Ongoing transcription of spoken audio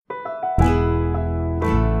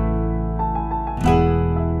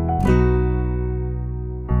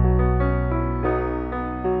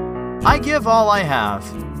I give all I have,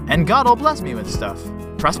 and God'll bless me with stuff.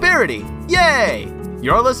 Prosperity! Yay!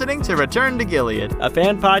 You're listening to Return to Gilead, a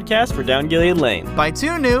fan podcast for Down Gilead Lane. By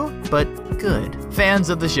two new, but good, fans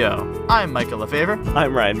of the show. I'm Michael Lefevre.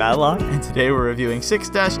 I'm Ryan Matlock. And today we're reviewing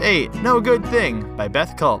 6-8, No Good Thing, by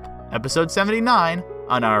Beth Culp, episode 79,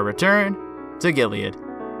 on our Return to Gilead.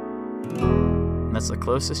 And that's the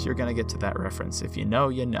closest you're going to get to that reference. If you know,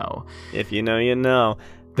 you know. If you know, you know.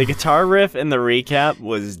 The guitar riff in the recap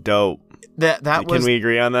was dope. Can we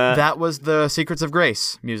agree on that? That was the Secrets of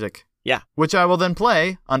Grace music. Yeah. Which I will then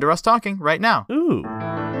play under us talking right now. Ooh.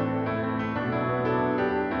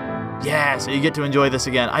 Yeah, so you get to enjoy this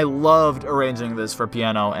again. I loved arranging this for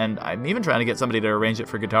piano, and I'm even trying to get somebody to arrange it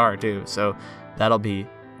for guitar, too. So that'll be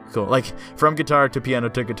cool. Like, from guitar to piano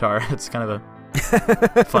to guitar. It's kind of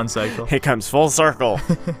a fun cycle. It comes full circle.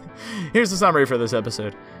 Here's the summary for this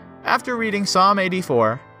episode. After reading Psalm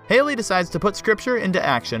 84, Haley decides to put scripture into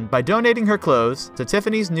action by donating her clothes to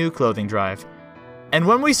Tiffany's new clothing drive. And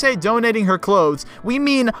when we say donating her clothes, we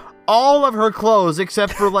mean all of her clothes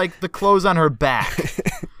except for, like, the clothes on her back.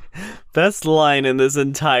 Best line in this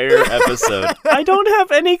entire episode. I don't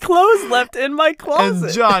have any clothes left in my closet.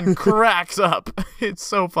 And John cracks up. It's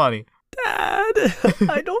so funny. Dad,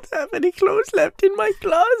 I don't have any clothes left in my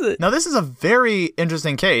closet. Now, this is a very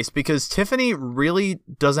interesting case because Tiffany really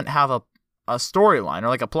doesn't have a storyline or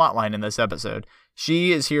like a plot line in this episode.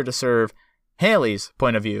 She is here to serve Haley's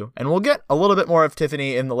point of view, and we'll get a little bit more of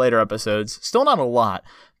Tiffany in the later episodes. Still not a lot,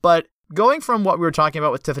 but going from what we were talking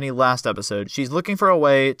about with Tiffany last episode, she's looking for a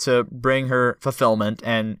way to bring her fulfillment,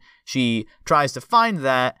 and she tries to find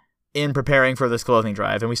that in preparing for this clothing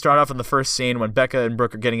drive. And we start off in the first scene when Becca and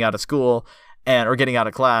Brooke are getting out of school or getting out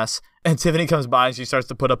of class, and Tiffany comes by and she starts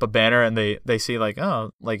to put up a banner, and they see like,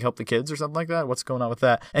 oh, like help the kids or something like that. What's going on with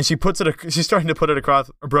that? And she's starting to put it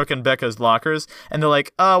across Brooke and Becca's lockers, and they're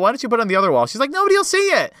like, why don't you put it on the other wall? She's like, nobody will see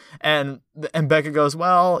it. And Becca goes,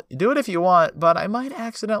 well, do it if you want, but I might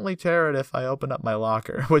accidentally tear it if I open up my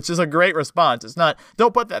locker, which is a great response. It's not,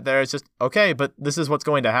 don't put that there. It's just, okay, but this is what's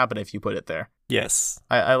going to happen if you put it there. Yes.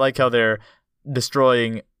 I like how they're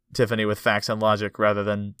destroying Tiffany with facts and logic rather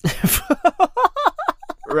than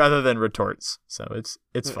retorts. So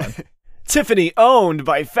it's fun. Tiffany owned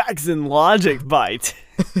by facts and logic by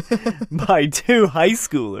two high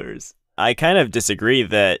schoolers. I kind of disagree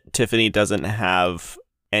that Tiffany doesn't have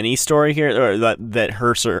any story here, or that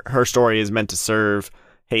her story is meant to serve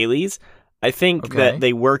Haley's. I think that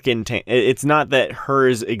they work in it's not that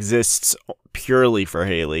hers exists purely for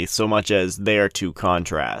Haley so much as they are two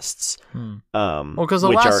contrasts. Well, because the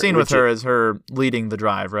last scene with her is her leading the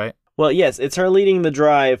drive, right? Well, yes, it's her leading the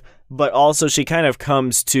drive, but also she kind of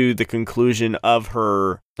comes to the conclusion of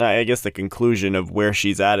the conclusion of where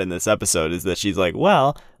she's at in this episode is that she's like,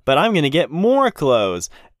 well, but I'm going to get more clothes.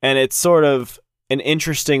 And it's sort of an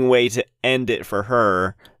interesting way to end it for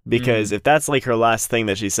her. Because if that's like her last thing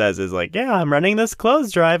that she says is like, yeah, I'm running this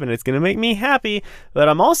clothes drive and it's going to make me happy, but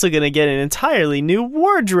I'm also going to get an entirely new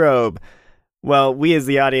wardrobe. Well, we as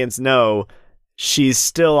the audience know she's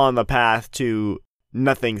still on the path to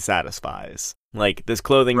nothing satisfies. Like this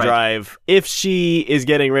clothing drive, if she is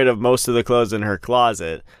getting rid of most of the clothes in her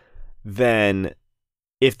closet, then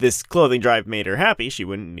if this clothing drive made her happy, she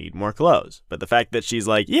wouldn't need more clothes. But the fact that she's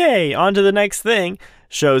like, yay, on to the next thing,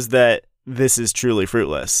 shows that this is truly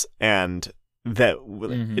fruitless, and that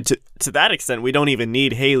to that extent, we don't even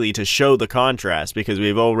need Haley to show the contrast because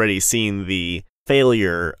we've already seen the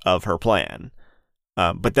failure of her plan.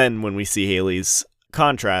 But then when we see Haley's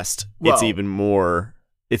contrast, it's even more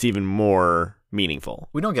meaningful.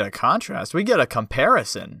 We don't get a contrast; we get a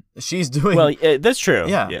comparison. She's doing that's true.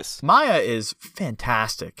 Yeah, yes. Maya is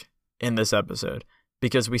fantastic in this episode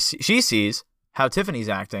because she sees how Tiffany's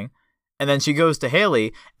acting, and then she goes to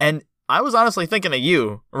Haley and. I was honestly thinking of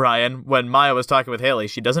you, Ryan, when Maya was talking with Haley.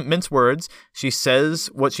 She doesn't mince words. She says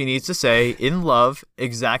what she needs to say in love,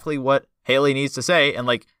 exactly what Haley needs to say. And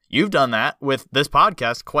like, you've done that with this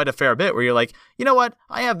podcast quite a fair bit where you're like, you know what?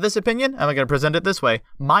 I have this opinion. I'm going to present it this way.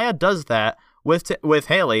 Maya does that with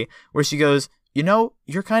Haley where she goes, you know,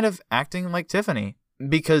 you're kind of acting like Tiffany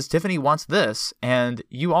because Tiffany wants this and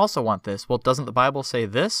you also want this. Well, doesn't the Bible say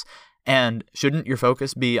this? And shouldn't your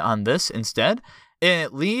focus be on this instead? And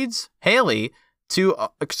it leads Haley to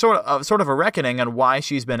a sort of a reckoning on why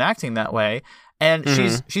she's been acting that way, and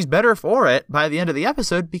she's better for it by the end of the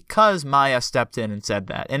episode because Maya stepped in and said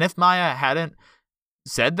that. And if Maya hadn't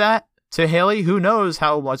said that to Haley, who knows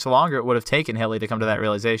how much longer it would have taken Haley to come to that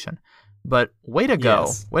realization. But way to go.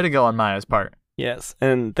 Yes. Way to go on Maya's part. Yes,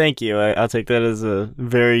 and thank you. I'll take that as a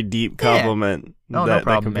very deep compliment. No problem,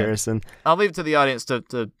 that comparison. Man. I'll leave it to the audience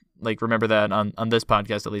to like remember that on this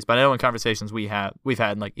podcast at least, but I know in conversations we've had,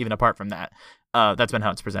 like even apart from that, that's been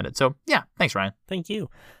how it's presented. So yeah, thanks, Ryan. Thank you.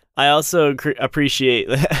 I also appreciate,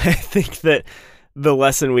 I think that the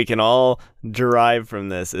lesson we can all derive from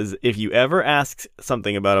this is if you ever ask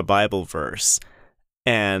something about a Bible verse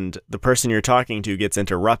and the person you're talking to gets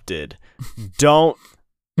interrupted, don't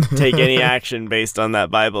take any action based on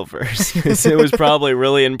that Bible verse, because it was probably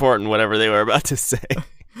really important, whatever they were about to say.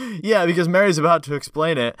 Yeah, because Mary's about to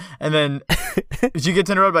explain it, and then she gets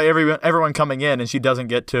interrupted by everyone coming in, and she doesn't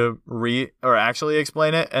get to actually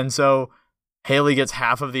explain it, and so Haley gets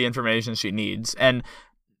half of the information she needs. And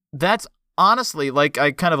that's honestly, like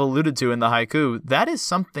I kind of alluded to in the haiku, that is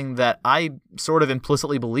something that I sort of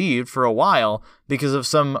implicitly believed for a while because of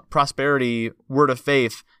some prosperity word of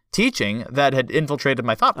faith teaching that had infiltrated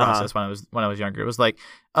my thought process when I was younger. It was like,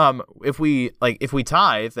 if we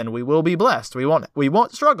tithe, then we will be blessed. We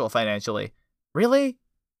won't struggle financially. Really?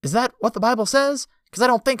 Is that what the Bible says? Because I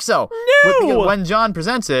don't think so. No. Because when John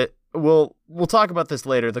presents it, we'll talk about this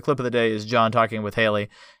later. The clip of the day is John talking with Haley,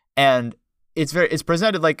 and it's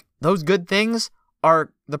presented like those good things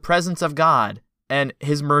are the presence of God and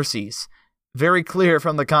His mercies. Very clear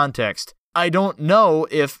from the context. I don't know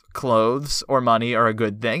if clothes or money are a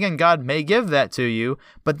good thing, and God may give that to you,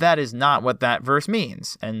 but that is not what that verse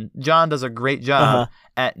means. And John does a great job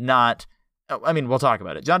at not, I mean, we'll talk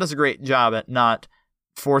about it. John does a great job at not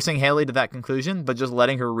forcing Haley to that conclusion, but just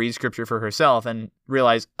letting her read scripture for herself and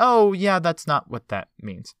realize, oh, yeah, that's not what that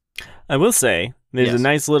means. I will say, there's a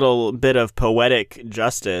nice little bit of poetic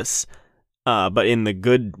justice, but in a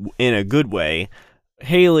good way.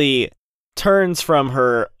 Haley turns from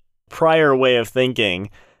her prior way of thinking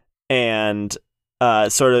and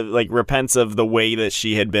sort of like repents of the way that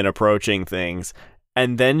she had been approaching things,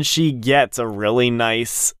 and then she gets a really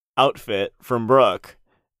nice outfit from Brooke,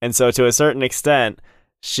 and so to a certain extent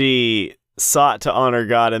she sought to honor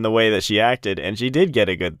God in the way that she acted, and she did get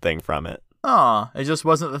a good thing from it. It just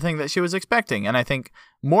wasn't the thing that she was expecting. And I think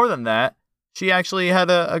more than that, she actually had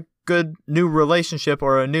a good new relationship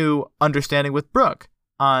or a new understanding with Brooke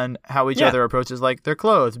on how each other approaches like their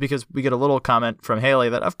clothes, because we get a little comment from Haley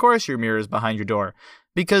that of course your mirror is behind your door,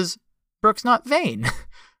 because Brooke's not vain.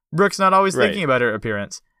 Brooke's not always thinking about her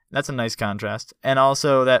appearance. That's a nice contrast. And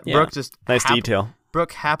also that Brooke just detail.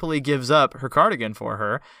 Brooke happily gives up her cardigan for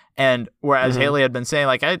her, and whereas Haley had been saying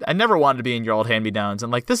like I never wanted to be in your old hand-me-downs,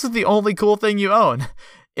 and like this is the only cool thing you own.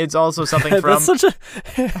 It's also something from...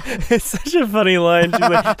 It's such a funny line. She's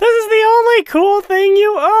like, this is the only cool thing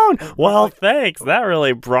you own. Well, thanks. That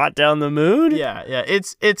really brought down the mood. Yeah,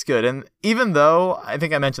 it's good. And even though I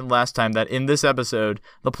think I mentioned last time that in this episode,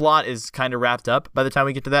 the plot is kind of wrapped up by the time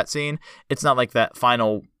we get to that scene, it's not like that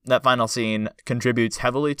final scene contributes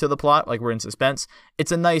heavily to the plot, like we're in suspense.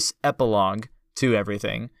 It's a nice epilogue to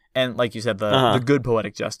everything. And like you said, the good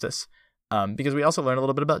poetic justice. Because we also learned a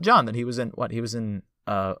little bit about John, that he was in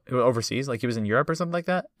overseas, like he was in Europe or something like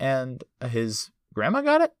that, and his grandma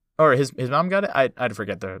got it, or his mom got it. I'd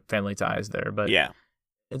forget the family ties there, but yeah,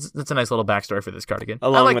 it's a nice little backstory for this cardigan.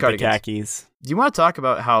 Along I like with cardigans. the khakis. Do you want to talk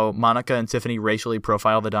about how Monica and Tiffany racially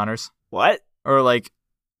profile the Donners? What? Or like,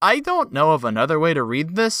 I don't know of another way to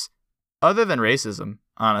read this other than racism,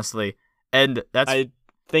 honestly. And I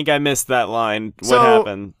think I missed that line. What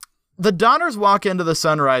happened? The Donners walk into the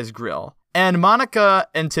Sunrise Grill, and Monica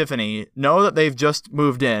and Tiffany know that they've just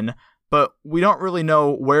moved in, but we don't really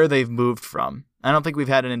know where they've moved from. I don't think we've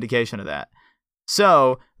had an indication of that.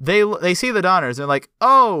 So they see the Donners, and they're like,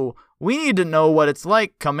 oh, we need to know what it's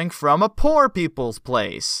like coming from a poor people's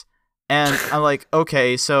place. And I'm like,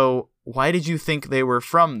 okay, so why did you think they were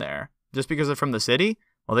from there? Just because they're from the city?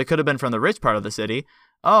 Well, they could have been from the rich part of the city.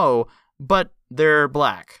 Oh, but they're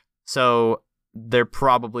black, so they're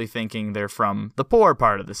probably thinking they're from the poor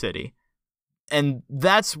part of the city. And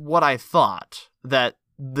that's what I thought that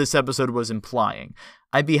this episode was implying.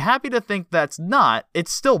 I'd be happy to think that's not.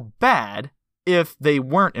 It's still bad if they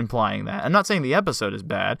weren't implying that. I'm not saying the episode is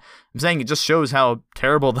bad. I'm saying it just shows how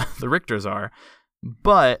terrible the Richters are.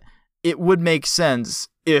 But it would make sense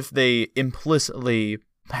if they implicitly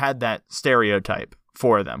had that stereotype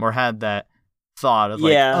for them, or had that thought of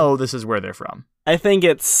like, oh, this is where they're from. I think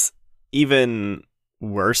it's even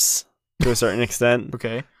worse to a certain extent.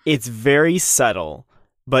 Okay. It's very subtle,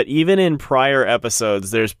 but even in prior episodes,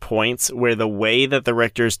 there's points where the way that the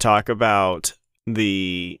Richters talk about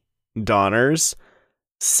the Donners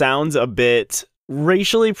sounds a bit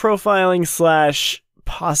racially profiling /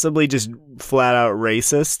 possibly just flat out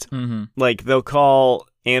racist. Mm-hmm. Like they'll call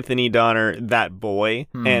Anthony Donner that boy,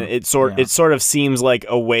 and it sort of seems like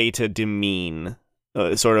a way to demean,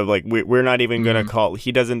 sort of like we're not even gonna call,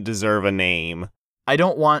 he doesn't deserve a name. I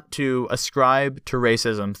don't want to ascribe to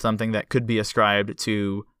racism something that could be ascribed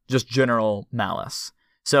to just general malice.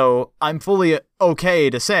 So I'm fully okay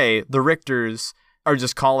to say the Richters are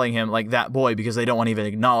just calling him like that boy because they don't want to even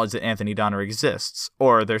acknowledge that Anthony Donner exists,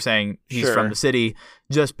 or they're saying he's from the city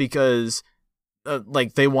just because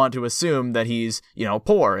like they want to assume that he's,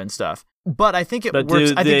 poor and stuff. But I think it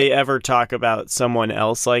works. Do they ever talk about someone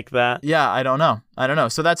else like that? Yeah, I don't know.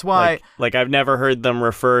 So that's why like I've never heard them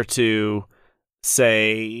refer to,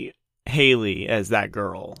 say, Haley as that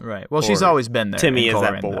girl. Right. Well, she's always been there. Timmy is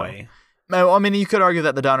that boy. I mean, you could argue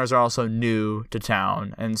that the Donners are also new to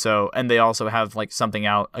town, and they also have like something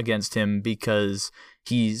out against him because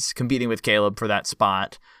he's competing with Caleb for that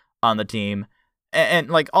spot on the team, and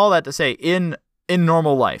like all that to say, in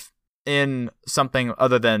normal life, in something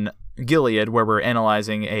other than Gilead, where we're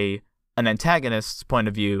analyzing an antagonist's point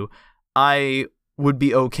of view, I would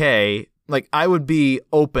be okay. Like I would be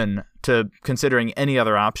open to considering any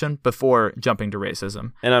other option before jumping to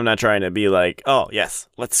racism. And I'm not trying to be like, oh yes,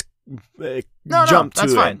 let's. Jump to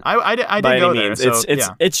that's it. Fine. I did go there. So,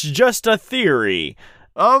 it's just a theory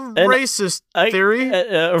of racist theory,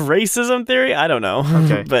 a racism theory. I don't know.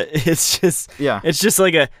 Okay, but it's just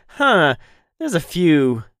like there's a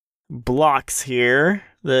few blocks here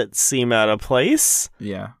that seem out of place.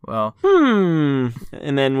 Yeah. Well. And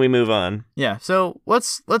then we move on. Yeah. So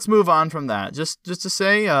let's move on from that. Just to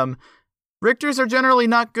say, Richters are generally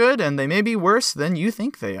not good, and they may be worse than you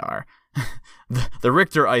think they are. The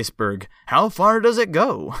Richter iceberg. How far does it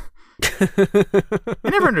go? I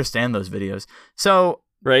never understand those videos. So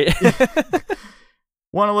right.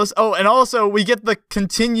 Want to listen? Oh, and also we get the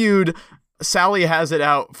continued Sally has it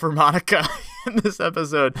out for Monica in this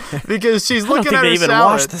episode because she's looking at her even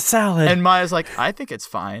salad, washed the salad, and Maya's like, "I think it's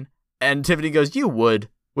fine," and Tiffany goes, "You would,"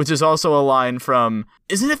 which is also a line from.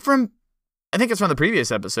 Isn't it from? I think it's from the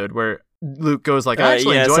previous episode where Luke goes like, "I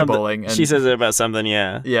actually enjoy bowling." And she says it about something.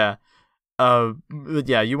 Yeah. Yeah.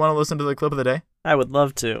 You want to listen to the clip of the day? I would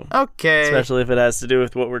love to. Okay. Especially if it has to do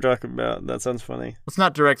with what we're talking about. That sounds funny. It's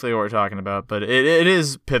not directly what we're talking about, but it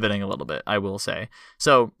is pivoting a little bit, I will say.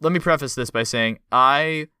 So let me preface this by saying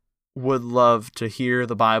I would love to hear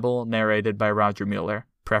the Bible narrated by Roger Mueller,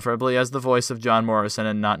 preferably as the voice of John Morrison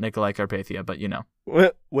and not Nikolai Carpathia, but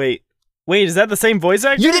Wait, is that the same voice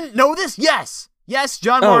actor? You didn't know this? Yes,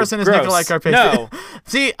 John Morrison is Nikolai Carpathia. No.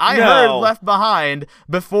 See, I heard Left Behind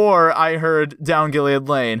before I heard Down Gilead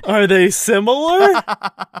Lane. Are they similar?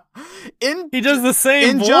 He does the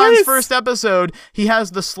same voice? In John's first episode, he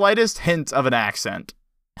has the slightest hint of an accent.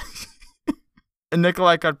 And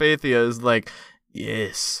Nikolai Carpathia is like,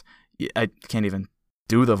 yes. I can't even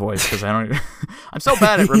do the voice because I don't even... I'm so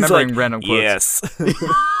bad at remembering random quotes. Yes.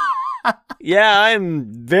 Yeah,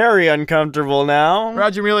 I'm very uncomfortable now.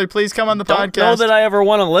 Roger Mueller, please come on the podcast. Don't know that I ever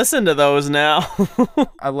want to listen to those now.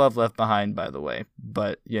 I love Left Behind, by the way.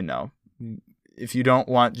 But, if you don't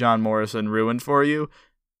want John Morrison ruined for you,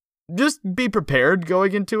 just be prepared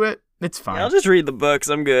going into it. It's fine. Yeah, I'll just read the books.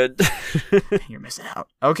 I'm good. You're missing out.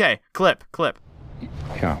 Okay, clip.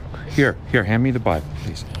 Yeah. Here, hand me the Bible,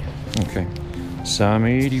 please. Okay. Psalm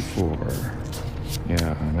 84.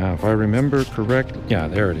 Yeah, now if I remember correctly, yeah,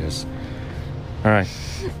 there it is. All right,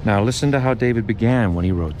 now listen to how David began when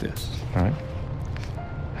he wrote this, all right?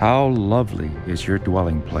 How lovely is your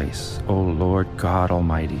dwelling place, O Lord God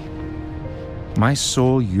Almighty. My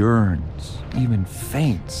soul yearns, even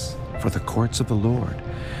faints, for the courts of the Lord.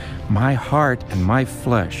 My heart and my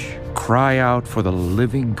flesh cry out for the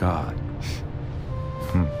living God.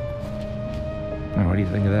 Now, what do you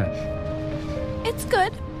think of that? It's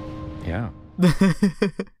good. Yeah.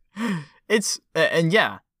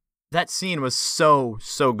 That scene was so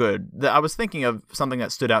good. I was thinking of something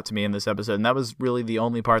that stood out to me in this episode, and that was really the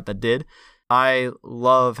only part that did. I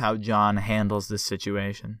love how John handles this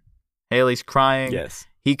situation. Haley's crying. Yes.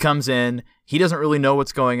 He comes in. He doesn't really know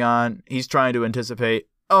what's going on. He's trying to anticipate,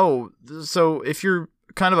 so if you're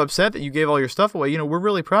kind of upset that you gave all your stuff away, we're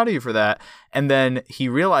really proud of you for that. And then he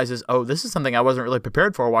realizes, this is something I wasn't really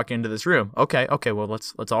prepared for walking into this room. Okay, well,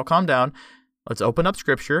 let's all calm down. Let's open up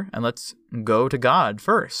scripture and let's go to God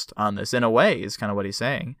first on this, in a way, is kind of what he's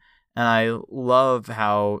saying. And I love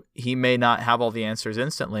how he may not have all the answers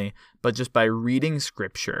instantly, but just by reading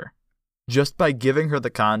scripture, just by giving her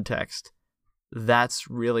the context, that's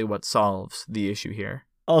really what solves the issue here.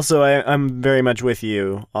 Also, I'm very much with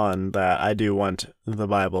you on that. I do want the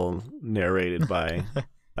Bible narrated by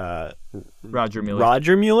Roger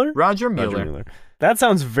Mueller. Roger Mueller. That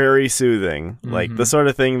sounds very soothing. Mm-hmm. Like the sort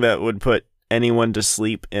of thing that would put anyone to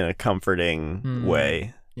sleep in a comforting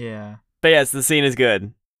way. Yeah. But yes, the scene is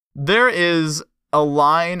good. There is a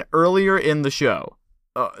line earlier in the show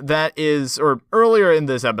that is, or earlier in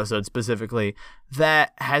this episode specifically,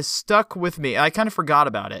 that has stuck with me. I kind of forgot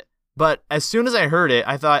about it, but as soon as I heard it,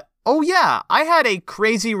 I thought, oh yeah, I had a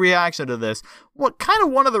crazy reaction to this. What kind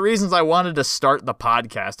of one of the reasons I wanted to start the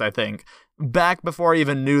podcast, I think, back before I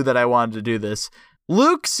even knew that I wanted to do this.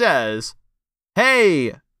 Luke says,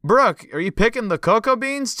 "Hey, Brooke, are you picking the cocoa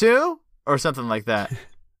beans too?" Or something like that.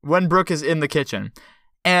 When Brooke is in the kitchen.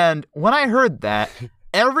 And when I heard that,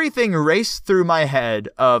 everything raced through my head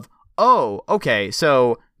of, oh, okay,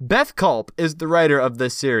 so Beth Culp is the writer of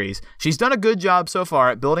this series. She's done a good job so far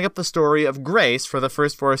at building up the story of Grace for the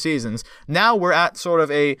first 4 seasons. Now we're at sort of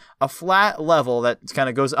a flat level that kind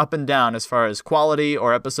of goes up and down as far as quality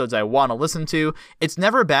or episodes I want to listen to. It's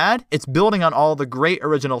never bad. It's building on all the great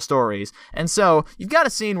original stories. And so you've got a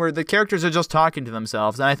scene where the characters are just talking to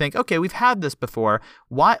themselves. And I think, okay, we've had this before.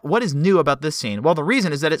 What is new about this scene? Well, the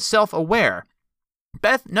reason is that it's self-aware.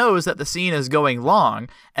 Beth knows that the scene is going long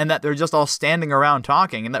and that they're just all standing around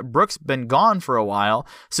talking and that Brooke's been gone for a while.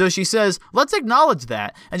 So she says, let's acknowledge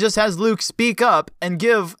that, and just has Luke speak up and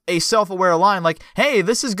give a self-aware line like, hey,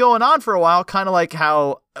 this is going on for a while, kind of like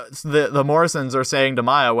how the Morrisons are saying to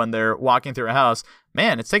Maya when they're walking through a house,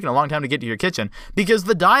 man, it's taking a long time to get to your kitchen because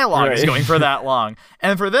the dialogue is going for that long.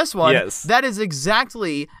 And for this one, that is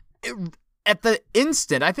exactly... At the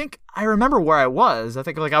instant, I think I remember where I was. I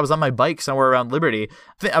think like I was on my bike somewhere around Liberty.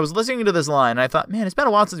 I was listening to this line, and I thought, man, it's been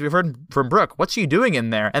a while since we've heard from Brooke. What's she doing in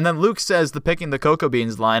there? And then Luke says the picking the cocoa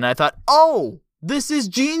beans line, and I thought, oh, this is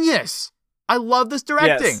genius. I love this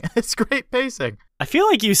directing. Yes. It's great pacing. I feel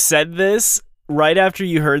like you said this right after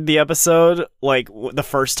you heard the episode, like the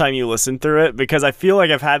first time you listened through it, because I feel like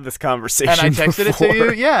I've had this conversation and I texted before. It to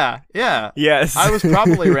you. Yeah. Yes. I was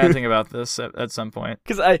probably ranting about this at some point.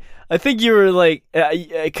 Because I think you were like,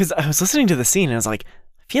 because I was listening to the scene and I was like,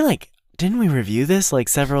 I feel like, didn't we review this like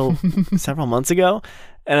several months ago?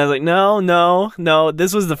 And I was like, no.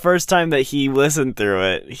 This was the first time that he listened through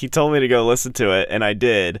it. He told me to go listen to it, and I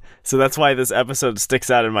did. So that's why this episode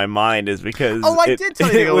sticks out in my mind, is because I did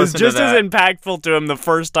tell you to go listen to that. It was just as impactful to him the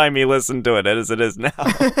first time he listened to it as it is now.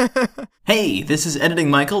 Hey, this is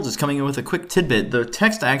Editing Michael, just coming in with a quick tidbit. The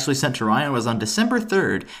text I actually sent to Ryan was on December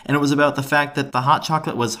 3rd, and it was about the fact that the hot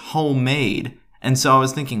chocolate was homemade. And so I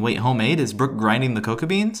was thinking, wait, homemade? Is Brooke grinding the cocoa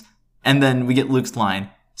beans? And then we get Luke's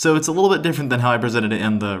line. So it's a little bit different than how I presented it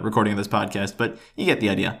in the recording of this podcast, but you get the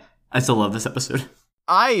idea. I still love this episode.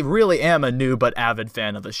 I really am a new but avid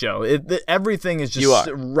fan of the show. Everything is just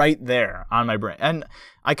right there on my brain. And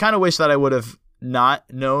I kind of wish that I would have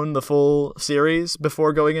not known the full series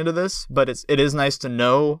before going into this, but it is nice to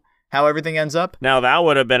know how everything ends up. Now that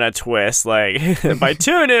would have been a twist, like, by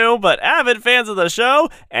two new but avid fans of the show,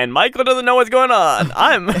 and Michael doesn't know what's going on.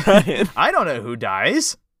 I'm Ryan. I don't know who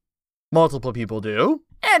dies. Multiple people do.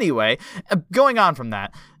 Anyway, going on from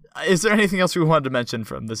that, is there anything else we wanted to mention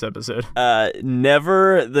from this episode?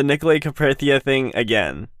 Never the Nikolai Caprithia thing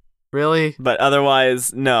again. Really? But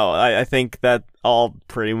otherwise, no. I think that all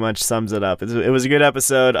pretty much sums it up. It was a good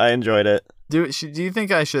episode. I enjoyed it. Do you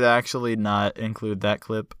think I should actually not include that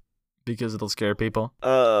clip because it'll scare people?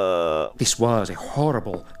 This was a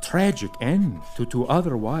horrible, tragic end to 2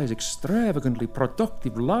 otherwise extravagantly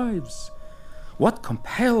productive lives. What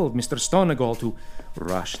compelled Mr. Stonegal to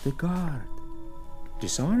rush the guard,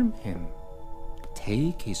 disarm him,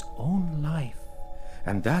 take his own life,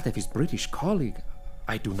 and that of his British colleague?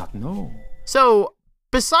 I do not know. So,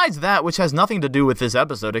 besides that, which has nothing to do with this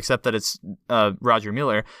episode except that it's Roger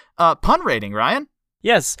Mueller, pun rating, Ryan?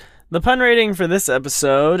 Yes, the pun rating for this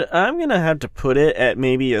episode, I'm going to have to put it at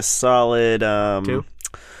maybe a solid... 2?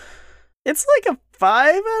 It's like a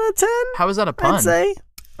 5 out of 10. How is that a pun? I'd say.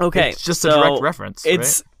 Okay, it's just a direct reference,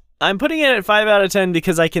 right? I'm putting it at 5 out of 10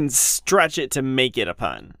 because I can stretch it to make it a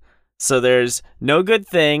pun. So there's no good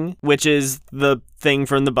thing, which is the thing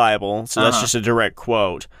from the Bible. So that's just a direct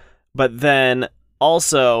quote. But then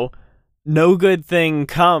also, no good thing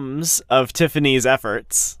comes of Tiffany's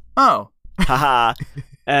efforts. Oh. Haha.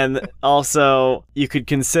 And also, you could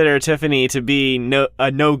consider Tiffany to be a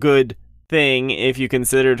no good thing if you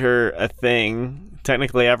considered her a thing.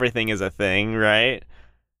 Technically, everything is a thing, right?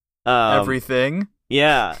 Everything?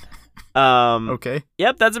 Yeah. Okay.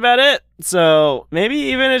 Yep, that's about it. So maybe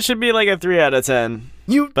even it should be like a 3 out of 10.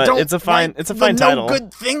 It's a fine title. No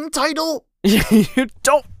good thing title? You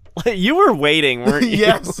don't. You were waiting, weren't you?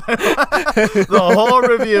 Yes. The whole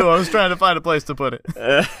review, I was trying to find a place to put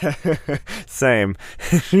it. Same.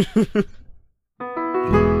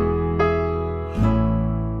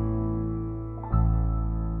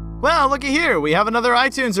 Well, looky here. We have another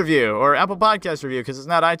iTunes review, or Apple Podcast review, because it's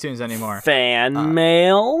not iTunes anymore. Fan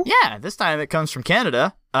mail? Yeah, this time it comes from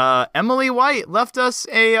Canada. Emily White left us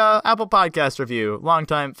a Apple Podcast review.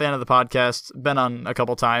 Longtime fan of the podcast, been on a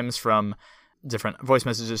couple times from different voice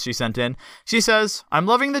messages she sent in. She says, I'm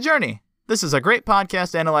loving the journey. This is a great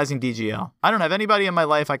podcast analyzing DGL. I don't have anybody in my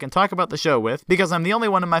life I can talk about the show with because I'm the only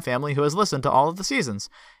one in my family who has listened to all of the seasons.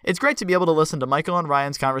 It's great to be able to listen to Michael and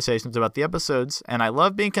Ryan's conversations about the episodes, and I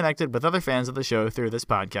love being connected with other fans of the show through this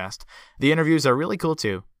podcast. The interviews are really cool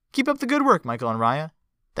too. Keep up the good work, Michael and Ryan.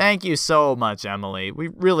 Thank you so much, Emily. We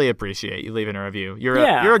really appreciate you leaving a review.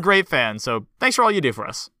 You're a great fan, so thanks for all you do for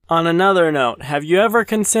us. On another note, have you ever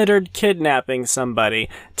considered kidnapping somebody,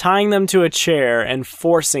 tying them to a chair, and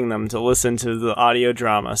forcing them to listen to the audio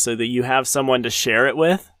drama so that you have someone to share it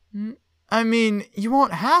with? I mean, you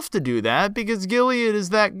won't have to do that because Gilead is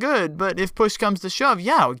that good, but if push comes to shove,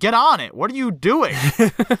 yeah, get on it. What are you doing?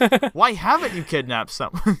 Why haven't you kidnapped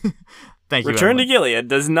someone? Thank you, Return Emily. to Gilead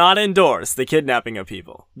does not endorse the kidnapping of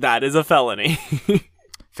people. That is a felony.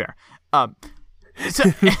 Fair. So,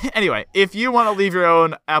 anyway, if you want to leave your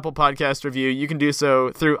own Apple Podcast review, you can do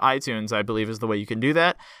so through iTunes, I believe is the way you can do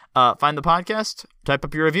that. Find the podcast, type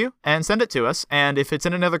up your review, and send it to us. And if it's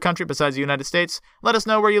in another country besides the United States, let us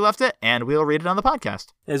know where you left it, and we'll read it on the podcast.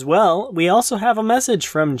 As well, we also have a message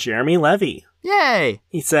from Jeremy Levy. Yay!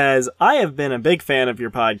 He says, I have been a big fan of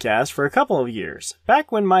your podcast for a couple of years,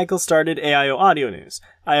 back when Michael started AIO Audio News.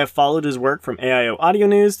 I have followed his work from AIO Audio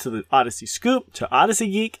News to the Odyssey Scoop to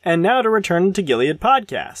Odyssey Geek, and now to Return to Gilead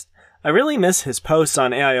podcast. I really miss his posts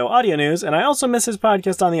on AIO Audio News, and I also miss his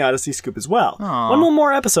podcast on the Odyssey Scoop as well. Aww. When will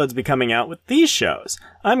more episodes be coming out with these shows?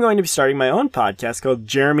 I'm going to be starting my own podcast called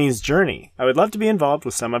Jeremy's Journey. I would love to be involved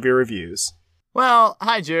with some of your reviews. Well,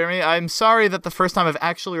 hi, Jeremy. I'm sorry that the first time I've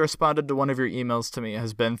actually responded to one of your emails to me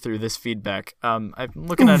has been through this feedback. I'm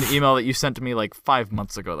looking at an email that you sent to me like 5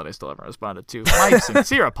 months ago that I still haven't responded to. My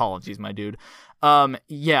sincere apologies, my dude.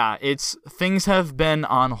 Yeah, things have been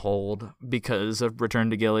on hold because of Return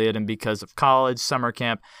to Gilead and because of college, summer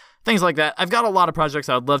camp, things like that. I've got a lot of projects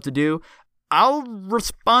I would love to do. I'll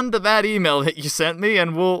respond to that email that you sent me,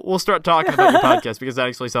 and we'll start talking about your podcast because that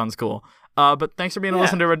actually sounds cool. But thanks for being a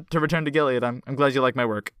listener to Return to Gilead. I'm glad you like my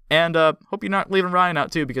work, and hope you're not leaving Ryan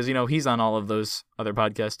out too because he's on all of those other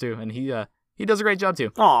podcasts too, and he does a great job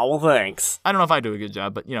too. Aw, well, thanks. I don't know if I do a good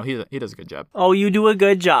job, but he does a good job. Oh, you do a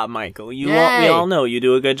good job, Michael. We all know you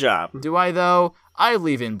do a good job. Do I though? I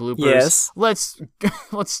leave in bloopers. Yes. Let's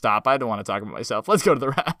stop. I don't want to talk about myself. Let's go to the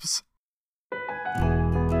raps.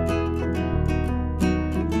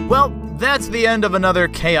 Well, that's the end of another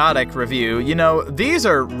chaotic review. These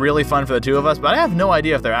are really fun for the two of us, but I have no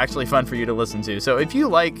idea if they're actually fun for you to listen to. So if you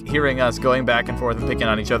like hearing us going back and forth and picking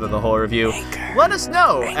on each other the whole review, let us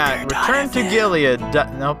know at returntogilead.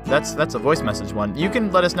 No, that's a voice message one. You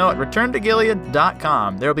can let us know at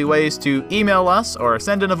returntogilead.com. There'll be ways to email us or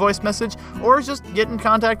send in a voice message or just get in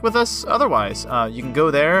contact with us otherwise. You can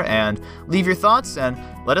go there and leave your thoughts and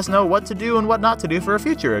let us know what to do and what not to do for a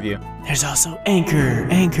future review. There's also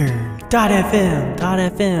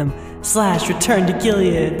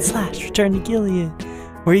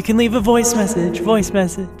anchor.fm/returntogilead/returntogilead, where you can leave a voice message.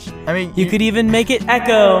 I mean, You could even make it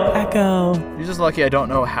echo. You're just lucky I don't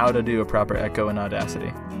know how to do a proper echo in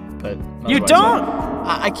Audacity. But You otherwise, don't?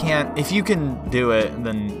 I can't. If you can do it,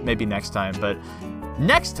 then maybe next time. But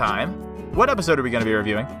next time, what episode are we going to be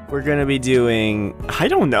reviewing? We're going to be doing... I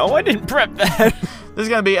don't know. I didn't prep that. This is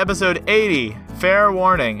going to be episode 80, Fair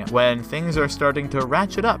Warning, when things are starting to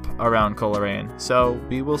ratchet up around Coleraine. So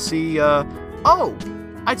we will see... Oh!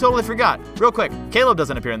 I totally forgot. Real quick, Caleb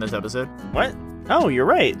doesn't appear in this episode. What? Oh, you're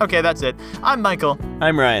right. Okay, that's it. I'm Michael.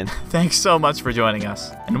 I'm Ryan. Thanks so much for joining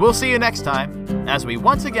us. And we'll see you next time as we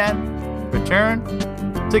once again return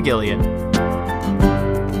to Gilead.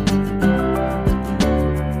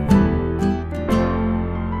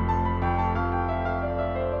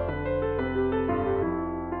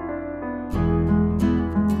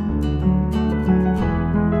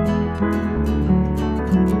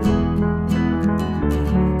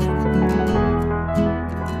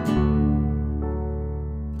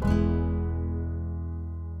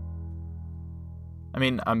 I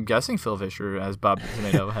mean, I'm guessing Phil Fisher as Bob the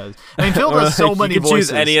Tomato has. I mean, Phil does so many you can voices.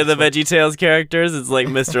 choose any of the VeggieTales characters. It's like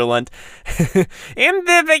Mr. Lunt. In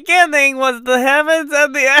the beginning was the heavens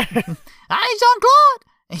and the earth. I'm Jean-Claude.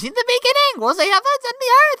 In the beginning was the heavens and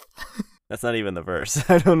the earth. That's not even the verse.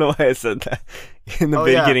 I don't know why I said that. In the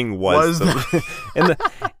yeah. beginning was the...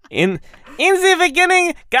 in the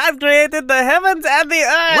beginning, God created the heavens and the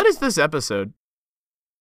earth. What is this episode?